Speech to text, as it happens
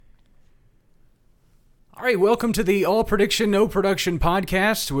All right, welcome to the All Prediction, No Production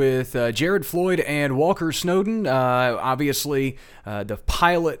podcast with Jared Floyd and Walker Snowden. Obviously, the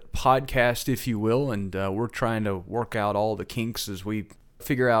pilot podcast, if you will, and we're trying to work out all the kinks as we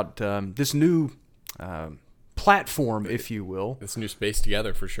figure out this new platform, if you will. This new space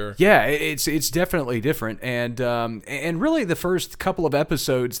together, for sure. Yeah, it's definitely different, and really the first couple of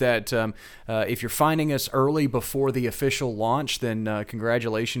episodes that if you're finding us early before the official launch, then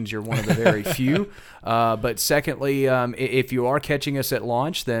congratulations, you're one of the very few. But secondly, if you are catching us at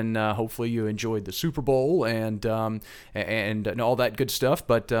launch, then hopefully you enjoyed the Super Bowl and all that good stuff.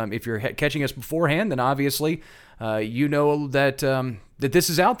 But if you're catching us beforehand, then obviously you know that that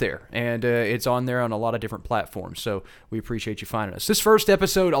this is out there, and it's on there on a lot of different platforms, so we appreciate you finding us. This first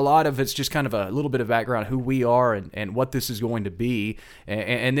episode, a lot of it's just kind of a little bit of background, who we are and what this is going to be,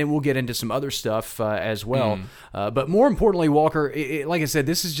 and then we'll get into some other stuff as well. But more importantly, Walker, like I said,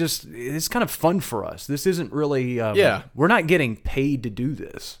 it's kind of fun for us. This isn't really, we're not getting paid to do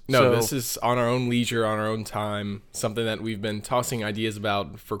this. No, this is on our own leisure, on our own time, something that we've been tossing ideas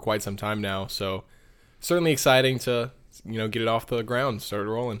about for quite some time now, so certainly exciting to get it off the ground, start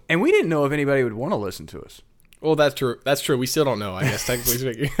rolling. And we didn't know if anybody would want to listen to us. Well, that's true. We still don't know, I guess, technically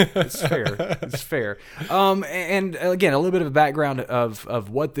speaking. It's fair. And again, a little bit of a background of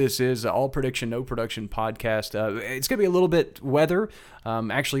what this is, All Prediction, No Production podcast. It's going to be a little bit weather.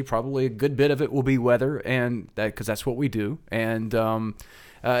 Actually, probably a good bit of it will be weather, and because that's what we do. And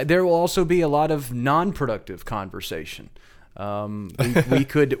there will also be a lot of non-productive conversation. We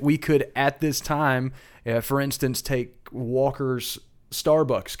could at this time, for instance, take Walker's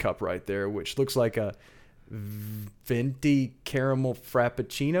Starbucks cup right there, which looks like a venti caramel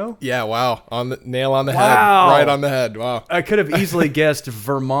frappuccino. Yeah, wow. Nail on the head. Right on the head. Wow. I could have easily guessed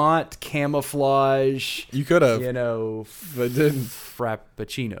Vermont camouflage. You could have. But didn't.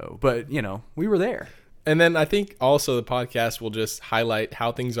 Frappuccino. But, we were there. And then I think also the podcast will just highlight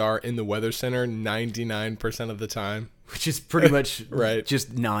how things are in the Weather Center 99% of the time. Which is pretty much right.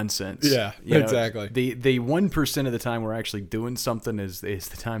 Just nonsense. Yeah, exactly. The 1% of the time we're actually doing something is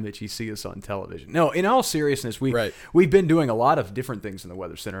the time that you see us on television. No, in all seriousness, we've been doing a lot of different things in the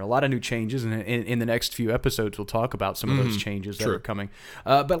Weather Center, a lot of new changes, and in the next few episodes we'll talk about some of those changes that are coming.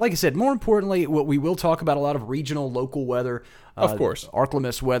 But like I said, more importantly, what we will talk about a lot of regional, local weather. Of course.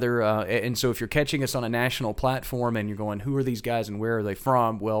 Arclimus weather. And so if you're catching us on a national platform and you're going, who are these guys and where are they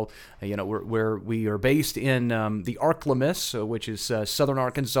from? Well, we are based in the Arclimus, which is southern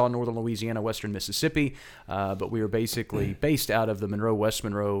Arkansas, northern Louisiana, western Mississippi. But we are basically based out of the West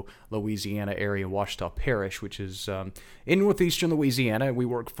Monroe, Louisiana area, Ouachita Parish, which is in northeastern Louisiana. We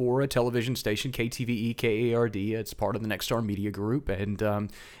work for a television station, KTVE, KARD. It's part of the Nexstar Media Group.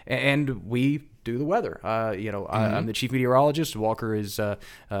 And we do the weather. I'm the chief meteorologist. Walker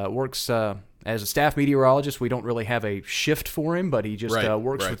works as a staff meteorologist. We don't really have a shift for him, but he just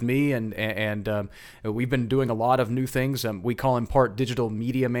works with me, and we've been doing a lot of new things. We call him part digital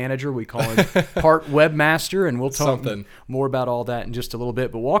media manager. We call him part webmaster, and we'll talk more about all that in just a little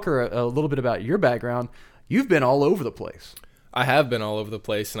bit. But Walker, a little bit about your background. You've been all over the place. I have been all over the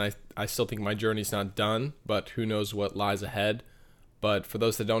place, and I still think my journey's not done, but who knows what lies ahead. But for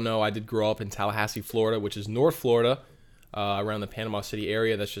those that don't know, I did grow up in Tallahassee, Florida, which is North Florida, around the Panama City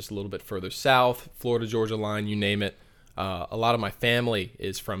area. That's just a little bit further south, Florida-Georgia line, you name it. A lot of my family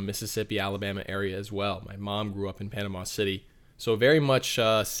is from Mississippi, Alabama area as well. My mom grew up in Panama City. So very much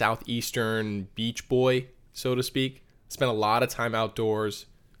southeastern beach boy, so to speak. Spent a lot of time outdoors.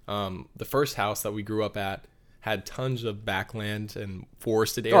 The first house that we grew up at had tons of backland and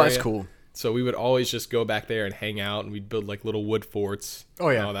forested area. Oh, that's cool. So we would always just go back there and hang out, and we'd build like little wood forts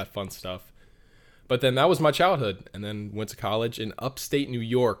and all that fun stuff. But then that was my childhood, and then went to college in upstate New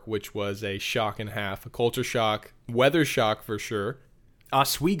York, which was a shock and a half, a culture shock, weather shock for sure.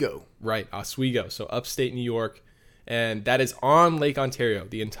 Oswego. Right, Oswego. So upstate New York, and that is on Lake Ontario.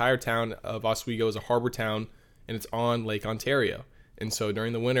 The entire town of Oswego is a harbor town, and it's on Lake Ontario. And so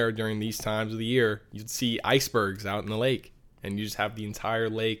during the winter, during these times of the year, you'd see icebergs out in the lake, and you just have the entire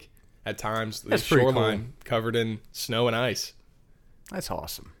lake at times, the shoreline covered in snow and ice. That's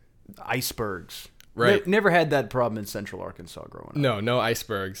awesome. Icebergs. Right. Never had that problem in central Arkansas growing up. No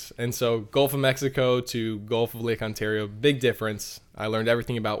icebergs. And so Gulf of Mexico to Gulf of Lake Ontario, big difference. I learned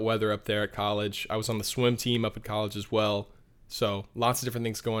everything about weather up there at college. I was on the swim team up at college as well. So lots of different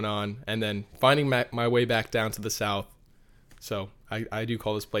things going on. And then finding my way back down to the south. So I do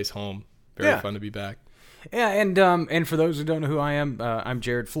call this place home. Very fun to be back. Yeah, and for those who don't know who I am, I'm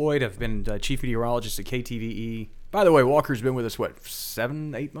Jared Floyd. I've been chief meteorologist at KTVE, By the way, Walker's been with us,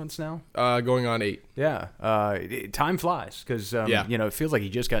 7, 8 months now? Going on 8. Yeah. Time flies because, it feels like he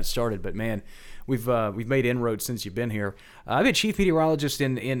just got started. But, man, we've made inroads since you've been here. I've been chief meteorologist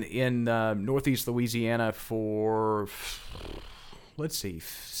in Northeast Louisiana for, let's see,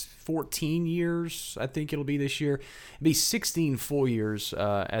 14 years, I think it'll be this year. It'll be 16 full years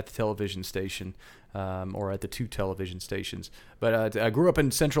at the television station. Or at the 2 television stations. But I grew up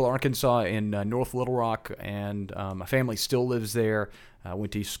in central Arkansas in North Little Rock, and my family still lives there. I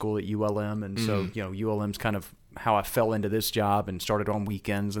went to school at ULM, and so ULM's kind of how I fell into this job and started on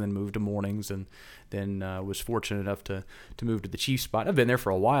weekends and then moved to mornings, and then was fortunate enough to move to the chief spot. I've been there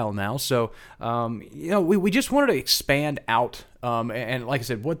for a while now, so we just wanted to expand out. And like I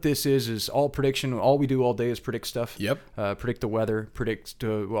said, what this is all prediction. All we do all day is predict stuff. Yep. Predict the weather.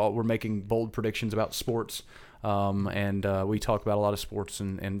 We're making bold predictions about sports. And we talk about a lot of sports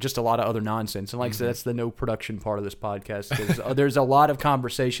and just a lot of other nonsense. And like I said, that's the no production part of this podcast. There's a lot of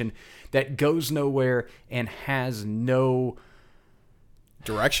conversation that goes nowhere and has no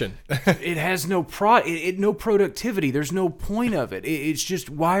direction. It has no no productivity. There's no point of it. It's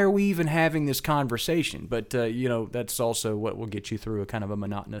just, why are we even having this conversation? But that's also what will get you through a kind of a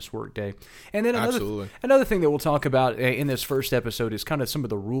monotonous work day. And then another thing that we'll talk about in this first episode is kind of some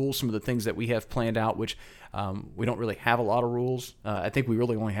of the rules, some of the things that we have planned out, which we don't really have a lot of rules. I think we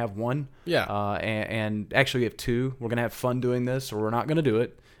really only have one. Yeah. And actually we have 2. We're gonna have fun doing this, or we're not gonna do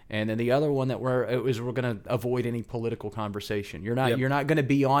it. And then the other one that we're going to avoid any political conversation. You're not going to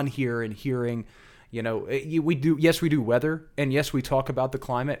be on here and hearing, we do weather, and yes, we talk about the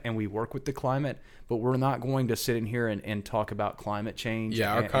climate and we work with the climate, but we're not going to sit in here and talk about climate change.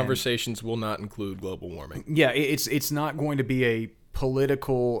 Yeah, our conversations will not include global warming. Yeah, it's not going to be a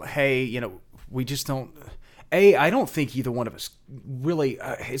political, hey, we just don't. I don't think either one of us really,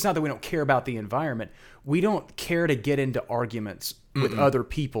 it's not that we don't care about the environment. We don't care to get into arguments with other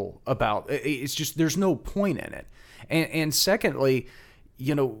people about it's just, there's no point in it. And secondly,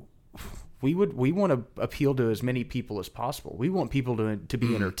 we want to appeal to as many people as possible. We want people to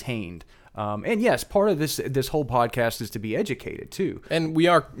be entertained. And yes, part of this whole podcast is to be educated too. And we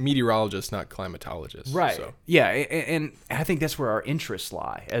are meteorologists, not climatologists. Right. So. Yeah, and I think that's where our interests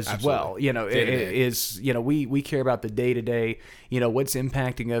lie as Absolutely. well. We care about the day to day, what's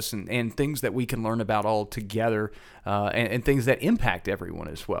impacting us and things that we can learn about all together, and things that impact everyone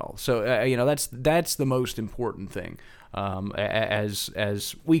as well. So that's the most important thing.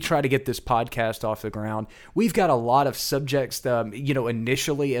 As we try to get this podcast off the ground, we've got a lot of subjects,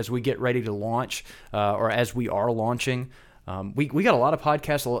 initially as we get ready to launch, or as we are launching. We got a lot of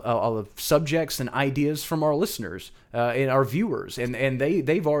podcasts, of subjects and ideas from our listeners and our viewers, and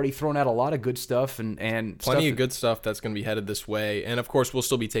they've already thrown out a lot of good stuff and plenty of good stuff that's going to be headed this way. And of course, we'll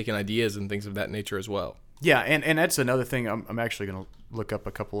still be taking ideas and things of that nature as well. Yeah, and that's another thing. I'm actually going to look up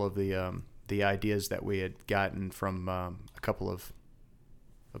a couple of the ideas that we had gotten from a couple of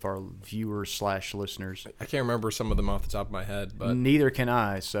our viewers / listeners. I can't remember some of them off the top of my head, but neither can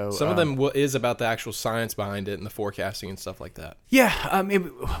I. So some of them is about the actual science behind it and the forecasting and stuff like that. Yeah,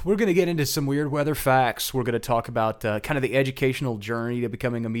 we're going to get into some weird weather facts. We're going to talk about kind of the educational journey to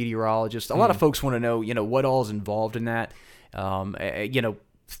becoming a meteorologist. A lot of folks want to know, what all is involved in that.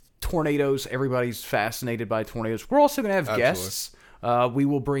 Tornadoes. Everybody's fascinated by tornadoes. We're also going to have guests. We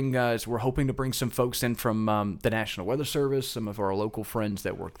will bring, we're hoping to bring some folks in from the National Weather Service, some of our local friends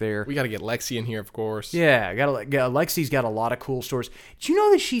that work there. We got to get Lexi in here, of course. Yeah, Lexi's got a lot of cool stories. Do you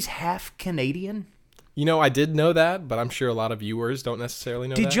know that she's half Canadian? I did know that, but I'm sure a lot of viewers don't necessarily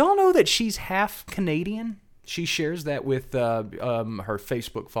know that. Did y'all know that she's half Canadian? She shares that with her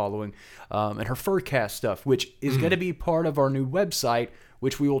Facebook following and her Furcast stuff, which is going to be part of our new website,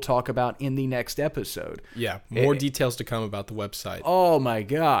 which we will talk about in the next episode. Yeah, more details to come about the website. Oh my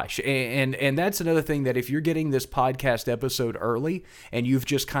gosh. And that's another thing, that if you're getting this podcast episode early and you've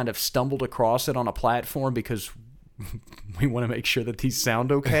just kind of stumbled across it on a platform because we want to make sure that these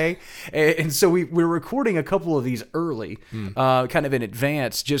sound okay. And so we're recording a couple of these early, kind of in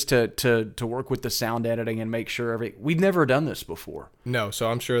advance, just to work with the sound editing and make sure we've never done this before. No,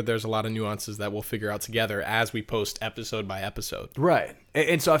 so I'm sure there's a lot of nuances that we'll figure out together as we post episode by episode. Right.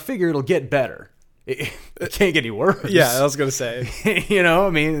 And so I figure it'll get better. It can't get any worse. Yeah, I was going to say.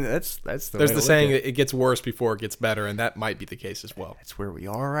 That's the There's the saying, it gets worse before it gets better, and that might be the case as well. That's where we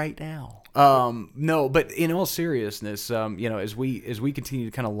are right now. No, but in all seriousness, as we continue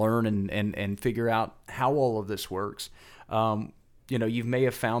to kind of learn and figure out how all of this works, you may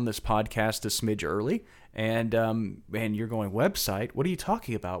have found this podcast a smidge early, and you're going, website? What are you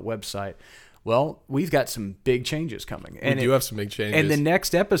talking about, website? Well, we've got some big changes coming. We do have some big changes. And the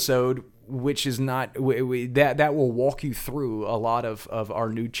next episode, which is not that will walk you through a lot of our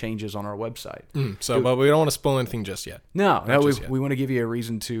new changes on our website. But we don't want to spoil anything just yet. No, we want to give you a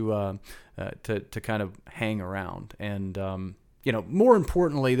reason to kind of hang around. And more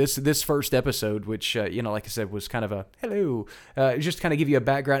importantly, this first episode, which like I said, was kind of a hello, just kind of give you a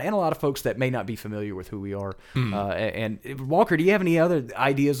background, and a lot of folks that may not be familiar with who we are. And Walker, do you have any other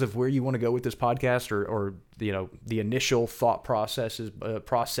ideas of where you want to go with this podcast, or the initial thought processes?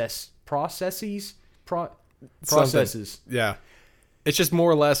 Yeah, it's just more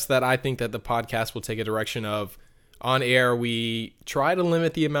or less that I think that the podcast will take a direction of, on air, we try to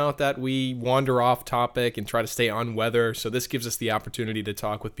limit the amount that we wander off topic and try to stay on weather. So this gives us the opportunity to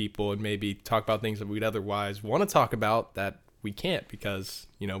talk with people and maybe talk about things that we'd otherwise want to talk about that we can't, because,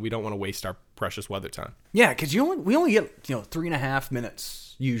 we don't want to waste our precious weather time. Yeah, because we only get 3.5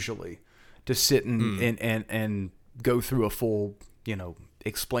 minutes usually to sit and go through a full,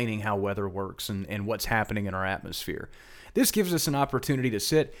 explaining how weather works and what's happening in our atmosphere. This gives us an opportunity to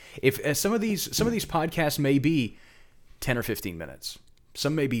sit. If some of these podcasts may be 10 or 15 minutes.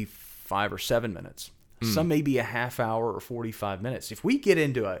 Some may be 5 or 7 minutes. Some may be a half hour or 45 minutes. If we get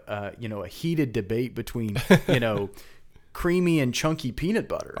into a heated debate between, creamy and chunky peanut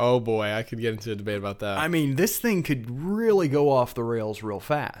butter. Oh boy, I could get into a debate about that. I mean, this thing could really go off the rails real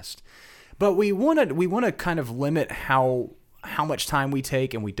fast. But we want to kind of limit how much time we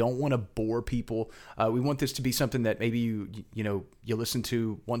take, and we don't want to bore people. We want this to be something that maybe you listen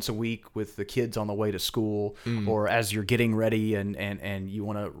to once a week with the kids on the way to school, or as you're getting ready, and you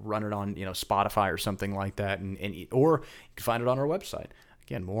want to run it on Spotify or something like that, or you can find it on our website.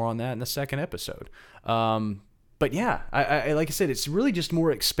 Again, more on that in the second episode. But yeah, I like I said, it's really just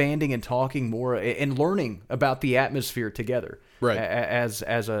more expanding and talking more and learning about the atmosphere together, right? As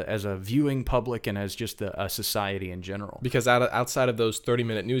a viewing public and as just a society in general. Because outside of those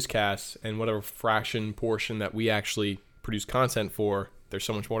 30-minute newscasts and whatever portion that we actually produce content for, there's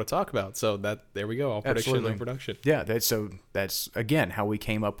so much more to talk about. So there we go, all prediction and production. Yeah, that's again how we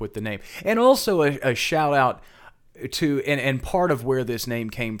came up with the name, and also a shout out to and part of where this name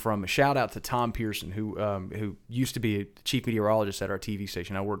came from. A shout out to Tom Pearson, who used to be a chief meteorologist at our TV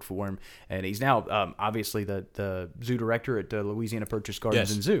station. I worked for him, and he's now obviously the zoo director at Louisiana Purchase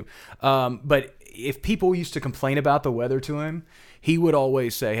Gardens and Zoo. But if people used to complain about the weather to him, he would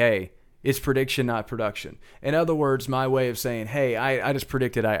always say, "Hey, it's prediction, not production." In other words, my way of saying, "Hey, I just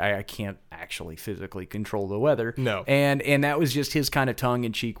predicted I can't actually physically control the weather." No, and that was just his kind of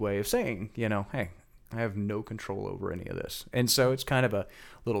tongue-in-cheek way of saying, hey, I have no control over any of this. And so it's kind of a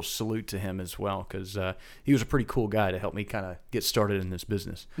little salute to him as well, because he was a pretty cool guy to help me kind of get started in this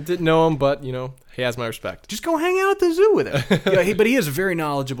business. Didn't know him, but, he has my respect. Just go hang out at the zoo with him. But he is very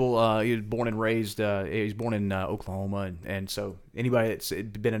knowledgeable. He was born and raised, he's born in Oklahoma. And so anybody that's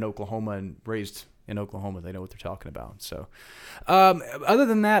been in Oklahoma and raised in Oklahoma, they know what they're talking about. So other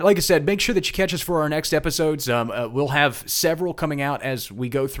than that, like I said, make sure that you catch us for our next episodes. We'll have several coming out as we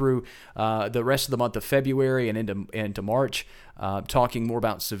go through the rest of the month of February and into March, talking more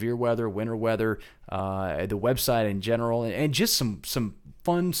about severe weather, winter weather, the website in general, and just some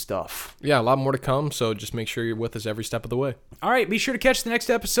fun stuff. Yeah, a lot more to come, so just make sure you're with us every step of the way. All right, be sure to catch the next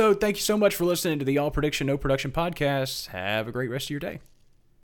episode. Thank you so much for listening to the All Prediction, No Production podcast. Have a great rest of your day.